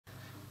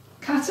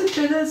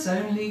Caterpillars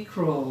only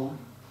crawl.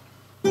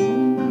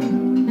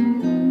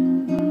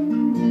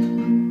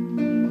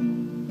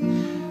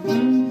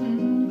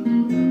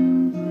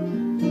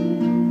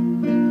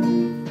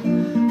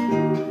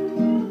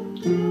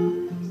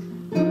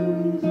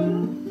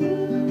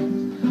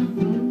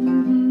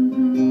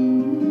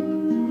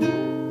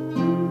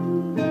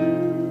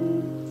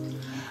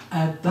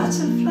 A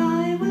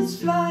butterfly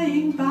was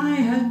flying by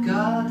her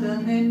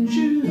garden in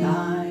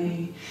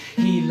July.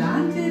 He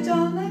landed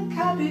on a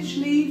cabbage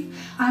leaf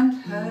and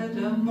heard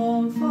a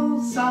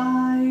mournful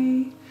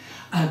sigh.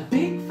 A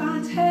big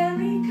fat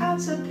hairy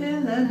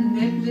caterpillar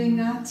nibbling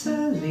at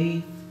a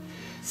leaf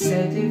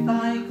said, if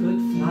I could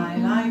fly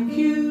like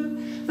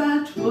you,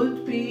 that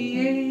would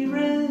be a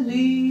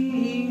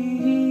relief.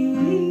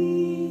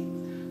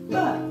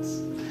 But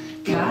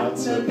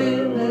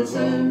caterpillars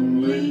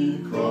only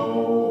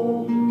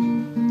crawl.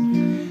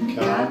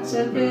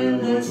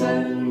 Caterpillars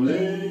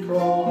only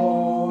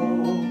crawl.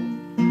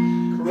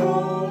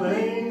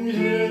 Crawling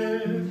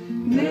here,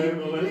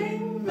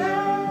 nibbling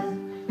there,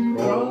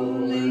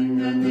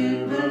 crawling and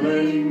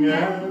nibbling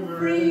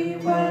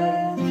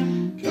everywhere.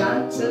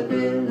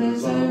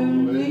 Caterpillars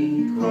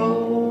only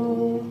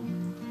crawl.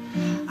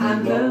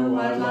 And though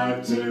I'd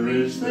like to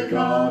reach the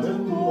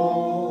garden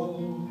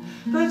wall,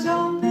 but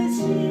on this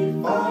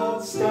leaf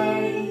I'll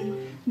stay,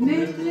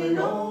 nibbling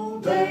all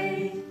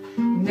day,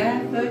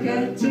 never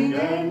getting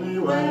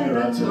anywhere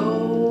at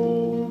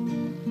all.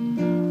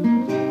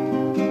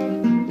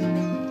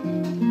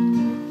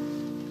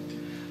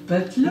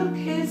 But look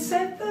here,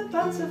 said the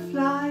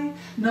butterfly,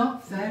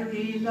 not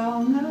very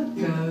long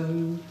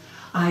ago,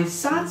 I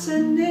sat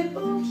and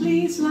nibbled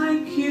leaves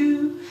like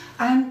you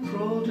and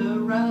crawled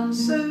around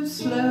so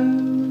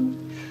slow.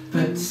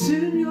 But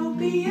soon you'll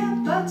be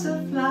a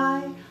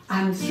butterfly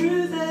and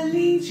through the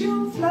leaves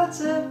you'll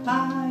flutter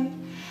by,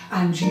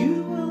 and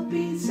you will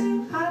be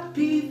so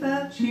happy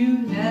that you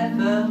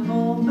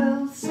nevermore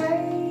will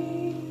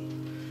say.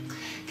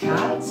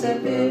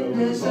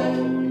 Caterpillars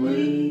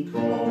only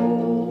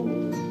crawl.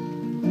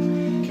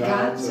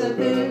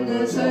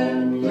 Caterpillars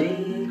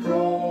only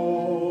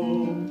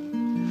crawl.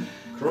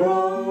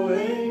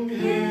 Crawling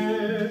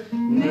here,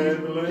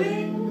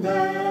 nibbling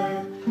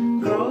there,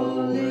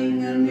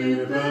 crawling and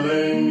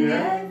nibbling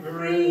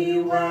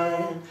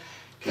everywhere.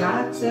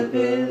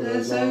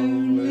 Caterpillars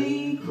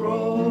only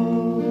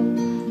crawl.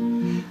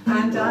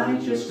 And I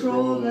just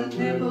crawl and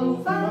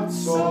nibble,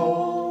 that's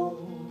all.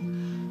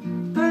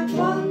 But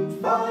one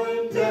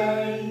fine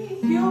day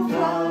you'll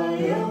fly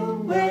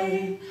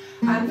away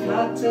and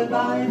flutter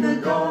by the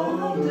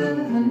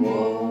garden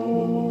wall.